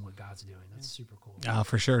invest in what God's doing. That's super cool.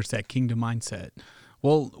 For sure. It's that kingdom mindset.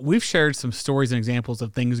 Well, we've shared some stories and examples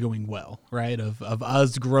of things going well, right? Of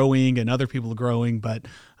us growing and other people growing. But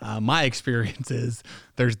my experience is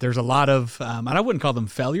there's a lot of, and I wouldn't call them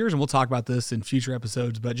failures, and we'll talk about this in future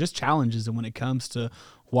episodes, but just challenges and when it comes to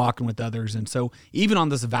walking with others. And so even on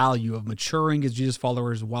this value of maturing as Jesus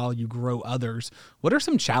followers while you grow others, what are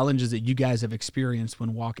some challenges that you guys have experienced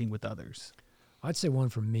when walking with others? I'd say one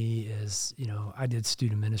for me is, I did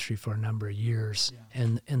student ministry for a number of years.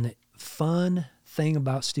 Yeah. And the fun thing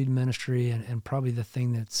about student ministry and probably the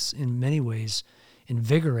thing that's in many ways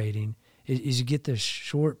invigorating is you get this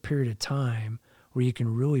short period of time where you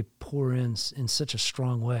can really pour in such a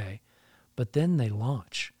strong way, but then they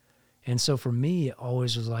launch. And so for me, it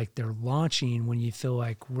always was like they're launching when you feel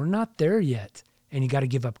like we're not there yet and you got to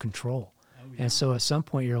give up control. Oh, yeah. And so at some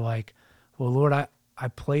point you're like, well, Lord, I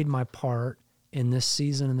played my part in this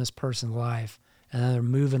season in this person's life, and then they're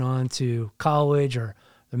moving on to college or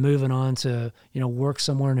they're moving on to, work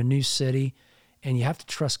somewhere in a new city, and you have to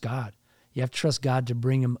trust God. You have to trust God to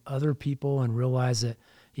bring them other people and realize that,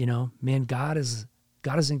 man, God is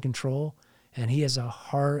in control, and he has a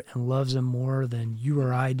heart and loves them more than you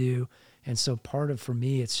or I do. And so for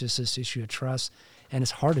me, it's just this issue of trust, and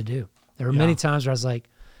it's hard to do. There were many times where I was like,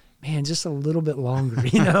 man, just a little bit longer,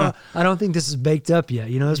 I don't think this is baked up yet.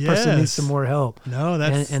 This person needs some more help. No,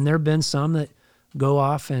 that's... And there have been some that go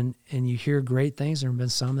off and you hear great things. There have been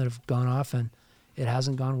some that have gone off and it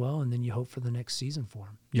hasn't gone well, and then you hope for the next season for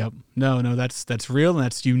them. Yep. No, that's real, and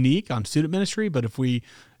that's unique on student ministry. But if we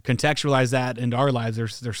contextualize that into our lives,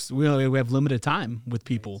 we have limited time with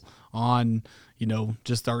people on,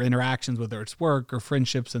 just our interactions, whether it's work or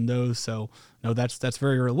friendships and those. So no, that's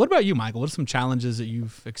very real. What about you, Michael? What are some challenges that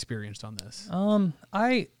you've experienced on this?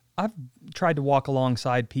 I've tried to walk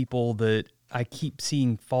alongside people that I keep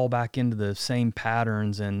seeing fall back into the same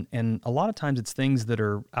patterns, and a lot of times it's things that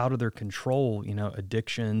are out of their control,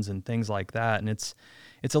 addictions and things like that. And it's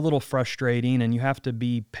a little frustrating, and you have to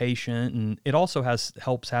be patient. And it also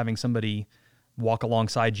helps having somebody walk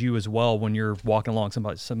alongside you as well when you're walking along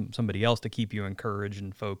somebody else to keep you encouraged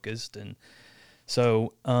and focused. And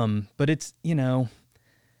so, but it's,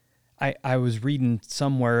 I was reading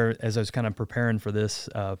somewhere as I was kind of preparing for this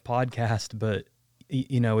podcast, but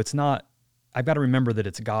it's not, I've got to remember that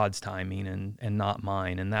it's God's timing and not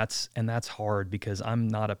mine. And that's hard because I'm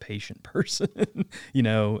not a patient person,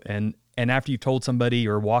 and after you've told somebody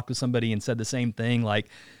or walked with somebody and said the same thing,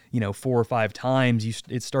 4 or 5 times,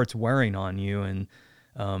 it starts wearing on you. And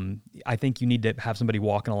I think you need to have somebody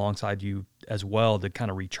walking alongside you as well to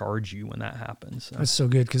kind of recharge you when that happens. So. That's so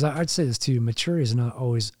good, because I'd say this too. Maturity is not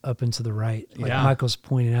always up and to the right. Like Michael's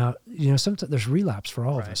pointing out, sometimes there's relapse for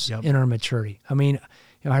all of us in our maturity. I mean,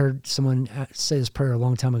 I heard someone say this prayer a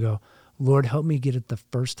long time ago: Lord, help me get it the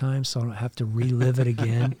first time so I don't have to relive it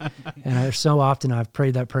again. And so often I've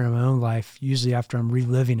prayed that prayer in my own life, usually after I'm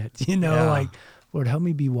reliving it, Lord, help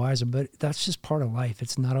me be wiser. But that's just part of life.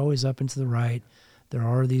 It's not always up and to the right. There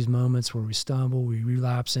are these moments where we stumble, we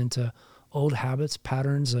relapse into old habits,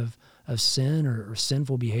 patterns of sin or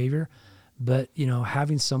sinful behavior. But,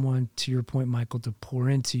 having someone, to your point, Michael, to pour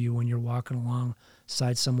into you when you're walking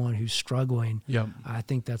alongside someone who's struggling, I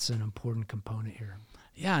think that's an important component here.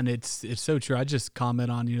 Yeah, and it's so true. I just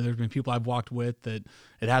comment on, there's been people I've walked with that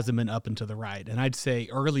it hasn't been up and to the right. And I'd say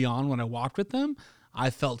early on when I walked with them, I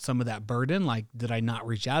felt some of that burden. Like, did I not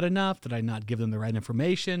reach out enough? Did I not give them the right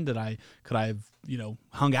information? Could I have,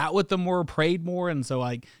 hung out with them more, prayed more? And so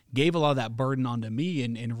I gave a lot of that burden onto me.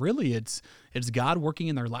 And really it's God working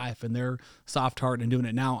in their life and their soft heart and doing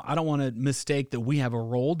it. Now, I don't want to mistake that we have a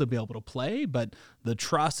role to be able to play, but the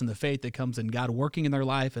trust and the faith that comes in God working in their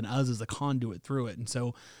life and us as a conduit through it. And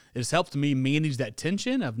so it's helped me manage that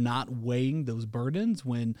tension of not weighing those burdens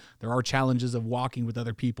when there are challenges of walking with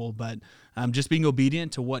other people, but just being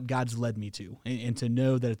obedient to what God's led me to, and to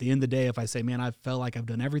know that at the end of the day, if I say, man, I felt like I've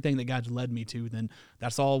done everything that God's led me to, then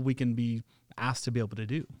that's all we can be asked to be able to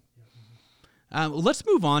do. Let's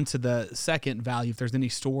move on to the second value, if there's any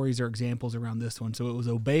stories or examples around this one. So it was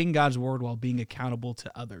obeying God's word while being accountable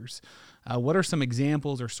to others. What are some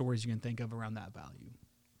examples or stories you can think of around that value?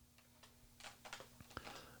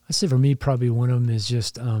 I'd say for me, probably one of them is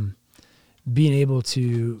just being able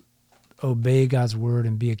to obey God's word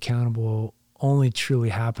and be accountable only truly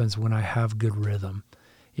happens when I have good rhythm.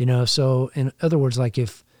 So in other words, like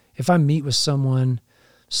if I meet with someone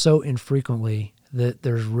so infrequently that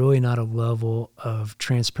there's really not a level of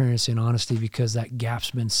transparency and honesty because that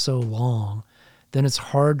gap's been so long, then it's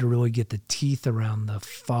hard to really get the teeth around the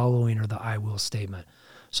following or the I will statement.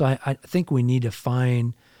 So I think we need to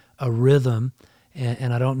find a rhythm,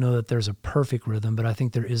 and I don't know that there's a perfect rhythm, but I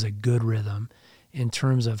think there is a good rhythm in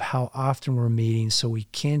terms of how often we're meeting so we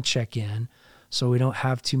can check in, so we don't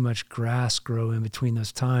have too much grass grow in between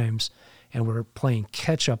those times and we're playing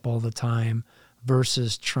catch up all the time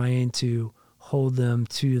versus trying to hold them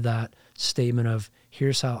to that statement of,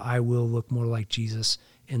 here's how I will look more like Jesus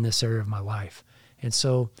in this area of my life. And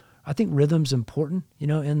so I think rhythm's important,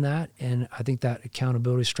 in that. And I think that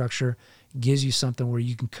accountability structure gives you something where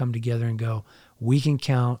you can come together and go, we can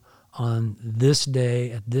count on this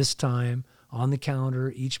day at this time on the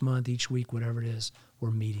calendar, each month, each week, whatever it is,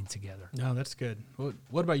 we're meeting together. No, that's good.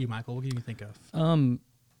 What about you, Michael? What do you think of?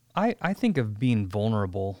 I think of being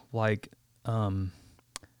vulnerable. Like,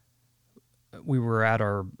 we were at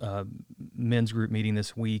our men's group meeting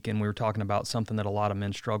this week, and we were talking about something that a lot of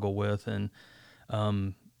men struggle with, and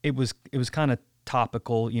it was kind of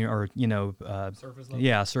topical, Surface level.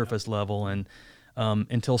 Yeah, surface level, and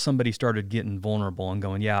until somebody started getting vulnerable and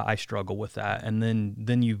going, yeah, I struggle with that, and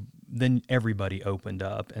then everybody opened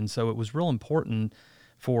up, and so it was real important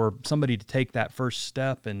for somebody to take that first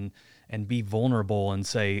step and be vulnerable and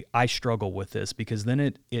say, I struggle with this, because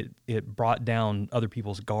then it brought down other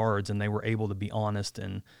people's guards and they were able to be honest.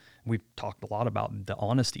 And we've talked a lot about the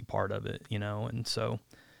honesty part of it, and so,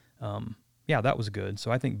 yeah, that was good.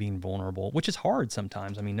 So I think being vulnerable, which is hard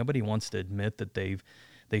sometimes. I mean, nobody wants to admit that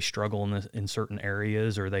they struggle in certain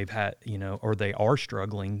areas, or they've had, or they are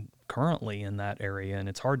struggling currently in that area. And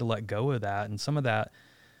it's hard to let go of that. And some of that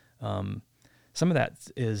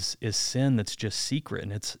is sin that's just secret,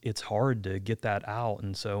 and it's hard to get that out.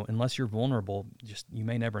 And so unless you're vulnerable, you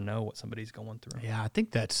may never know what somebody's going through. Yeah, I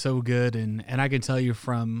think that's so good. And I can tell you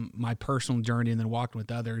from my personal journey and then walking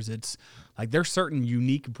with others, it's like there's certain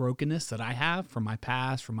unique brokenness that I have from my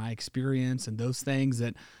past, from my experience, and those things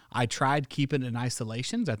that I tried keeping in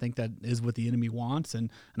isolations. I think that is what the enemy wants, and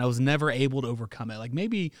I was never able to overcome it. Like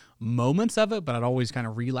maybe moments of it, but I'd always kind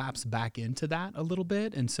of relapse back into that a little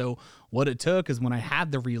bit. And so what it took is when I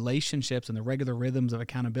had the relationships and the regular rhythms of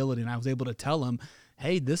accountability, and I was able to tell them,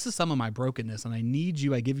 hey, this is some of my brokenness, and I need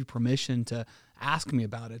you. I give you permission to ask me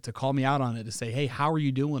about it, to call me out on it, to say, hey, how are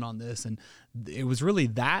you doing on this? And it was really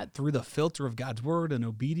that through the filter of God's word and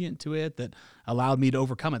obedient to it that allowed me to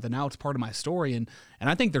overcome it. That now it's part of my story. And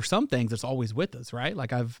I think there's some things that's always with us, right?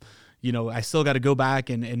 Like I still got to go back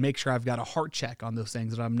and make sure I've got a heart check on those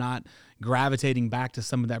things, that I'm not gravitating back to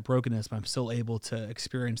some of that brokenness, but I'm still able to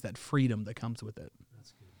experience that freedom that comes with it.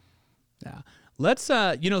 That's good. Yeah. Let's,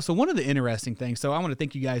 so one of the interesting things, so I want to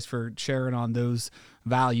thank you guys for sharing on those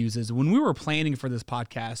values, is when we were planning for this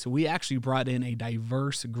podcast, we actually brought in a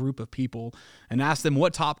diverse group of people and asked them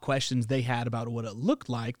what top questions they had about what it looked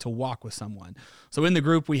like to walk with someone. So in the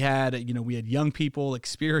group, we had young people,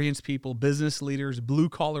 experienced people, business leaders, blue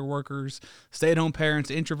collar workers, stay-at-home parents,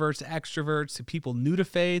 introverts, extroverts, people new to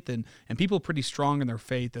faith, and people pretty strong in their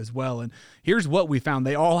faith as well. And here's what we found.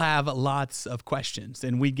 They all have lots of questions,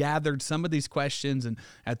 and we gathered some of these questions, and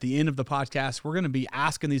at the end of the podcast, we're going to be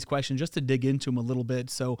asking these questions just to dig into them a little bit.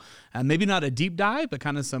 So maybe not a deep dive, but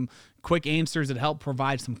kind of some quick answers that help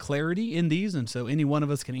provide some clarity in these. And so any one of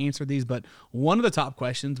us can answer these. But one of the top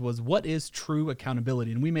questions was, what is true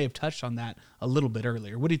accountability? And we may have touched on that a little bit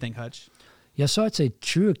earlier. What do you think, Hutch? Yeah, so I'd say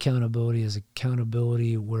true accountability is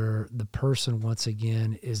accountability where the person, once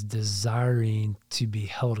again, is desiring to be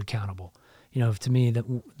held accountable. To me,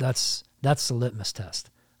 that's the litmus test.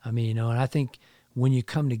 I mean, and I think when you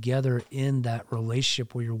come together in that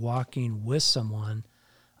relationship where you're walking with someone,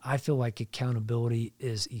 I feel like accountability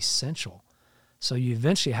is essential. So you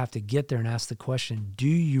eventually have to get there and ask the question, do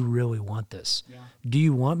you really want this? Yeah. Do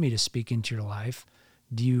you want me to speak into your life?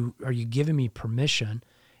 Are you giving me permission?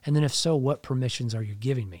 And then if so, what permissions are you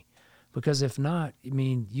giving me? Because if not, I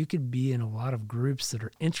mean, you could be in a lot of groups that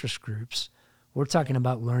are interest groups. We're talking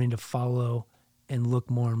about learning to follow and look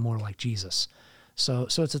more and more like Jesus. So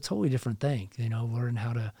it's a totally different thing, learn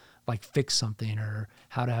how to like fix something, or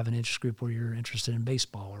how to have an interest group where you're interested in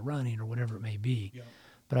baseball or running or whatever it may be. Yeah.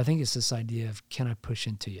 But I think it's this idea of, can I push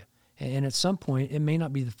into you? And at some point, it may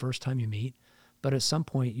not be the first time you meet, but at some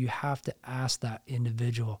point you have to ask that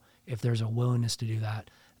individual if there's a willingness to do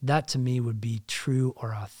that. That to me would be true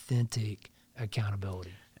or authentic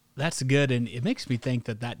accountability. That's good. And it makes me think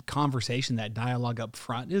that conversation, that dialogue up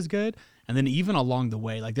front is good. And then even along the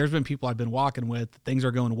way, like there's been people I've been walking with, things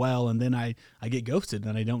are going well, and then I get ghosted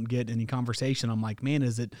and I don't get any conversation. I'm like, man,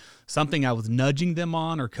 is it something I was nudging them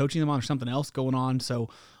on or coaching them on, or something else going on? So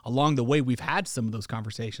along the way, we've had some of those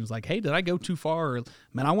conversations like, hey, did I go too far? Or,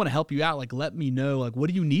 man, I want to help you out. Like, let me know, like, what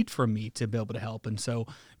do you need from me to be able to help? And so,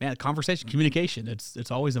 man, conversation, communication,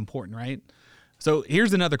 it's always important, right? So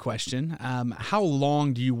here's another question. How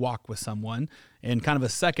long do you walk with someone? And kind of a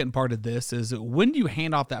second part of this is, when do you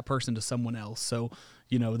hand off that person to someone else? So,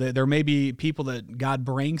 there may be people that God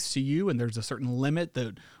brings to you, and there's a certain limit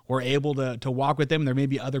that we're able to walk with them. There may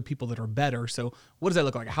be other people that are better. So what does that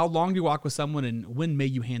look like? How long do you walk with someone, and when may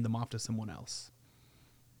you hand them off to someone else?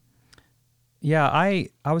 Yeah, I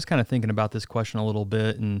was kind of thinking about this question a little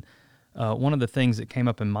bit, and one of the things that came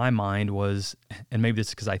up in my mind was, and maybe this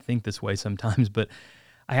is because I think this way sometimes, but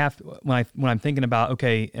I have to, when I'm thinking about,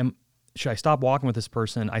 okay, should I stop walking with this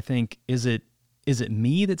person? I think, is it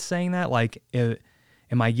me that's saying that? Like,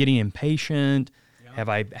 am I getting impatient? Yeah. Have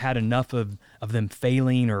I had enough of them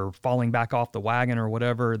failing or falling back off the wagon or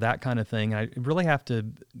whatever, that kind of thing? I really have to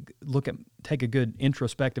take a good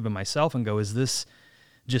introspective of myself and go, is this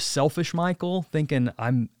just selfish Michael thinking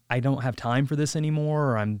I don't have time for this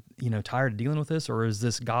anymore, or I'm, tired of dealing with this? Or is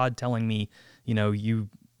this God telling me,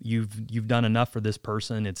 you've done enough for this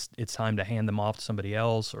person. It's time to hand them off to somebody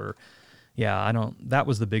else? Or, that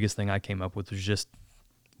was the biggest thing I came up with, was just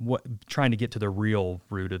trying to get to the real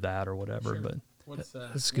root of that or whatever. Sure. But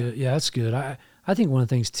that's good. Yeah, that's good. I think one of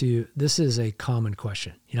the things too, this is a common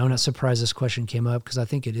question. I'm not surprised this question came up, because I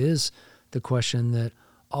think it is the question that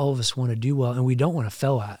all of us want to do well, and we don't want to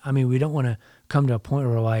fail at. I mean, we don't want to come to a point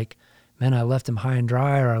where we're like, man, I left him high and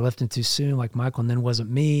dry, or I left him too soon, like Michael, and then wasn't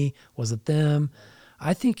me, was it them?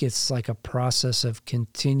 I think it's like a process of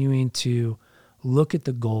continuing to look at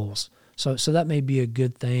the goals. So that may be a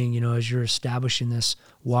good thing, as you're establishing this,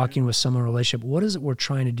 walking with someone relationship. What is it we're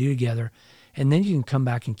trying to do together? And then you can come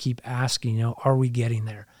back and keep asking, are we getting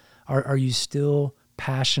there? Are you still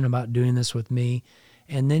passionate about doing this with me?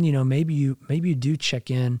 And then, maybe you do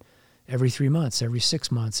check in every 3 months, every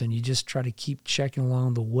 6 months, and you just try to keep checking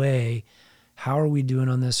along the way. How are we doing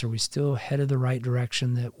on this? Are we still headed the right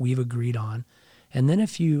direction that we've agreed on? And then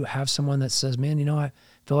if you have someone that says, man, I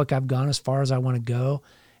feel like I've gone as far as I want to go,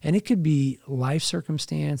 and it could be life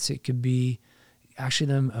circumstance, it could be actually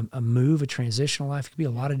them a move, a transitional life, it could be a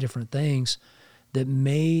lot of different things that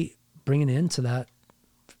may bring an end to that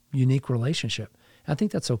unique relationship. And I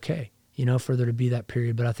think that's okay, for there to be that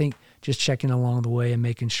period. But I think just checking along the way and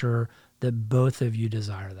making sure that both of you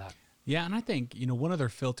desire that. Yeah, and I think, one other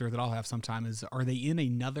filter that I'll have sometime is, are they in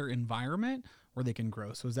another environment where they can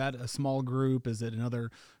grow? So is that a small group? Is it another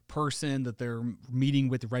person that they're meeting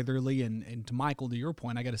with regularly? And to Michael, to your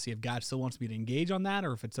point, I got to see if God still wants me to engage on that,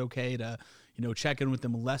 or if it's okay to, check in with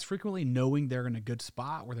them less frequently, knowing they're in a good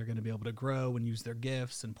spot where they're going to be able to grow and use their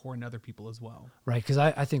gifts and pour into other people as well. Right, because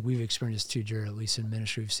I think we've experienced too, Jared, at least in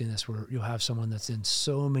ministry, we've seen this, where you'll have someone that's in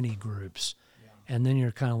so many groups, and then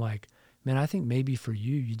you're kind of like, man, I think maybe for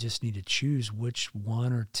you just need to choose which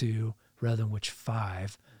one or two rather than which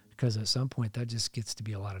five, because at some point that just gets to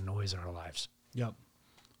be a lot of noise in our lives. Yep.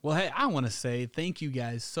 Well, hey, I want to say thank you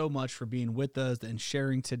guys so much for being with us and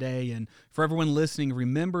sharing today. And for everyone listening,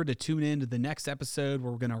 remember to tune in to the next episode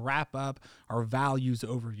where we're going to wrap up our values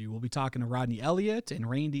overview. We'll be talking to Rodney Elliott and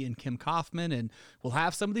Randy and Kim Kaufman, and we'll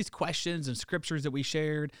have some of these questions and scriptures that we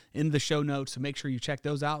shared in the show notes, so make sure you check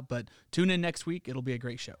those out. But tune in next week. It'll be a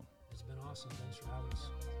great show. It's been awesome. Thanks for having me.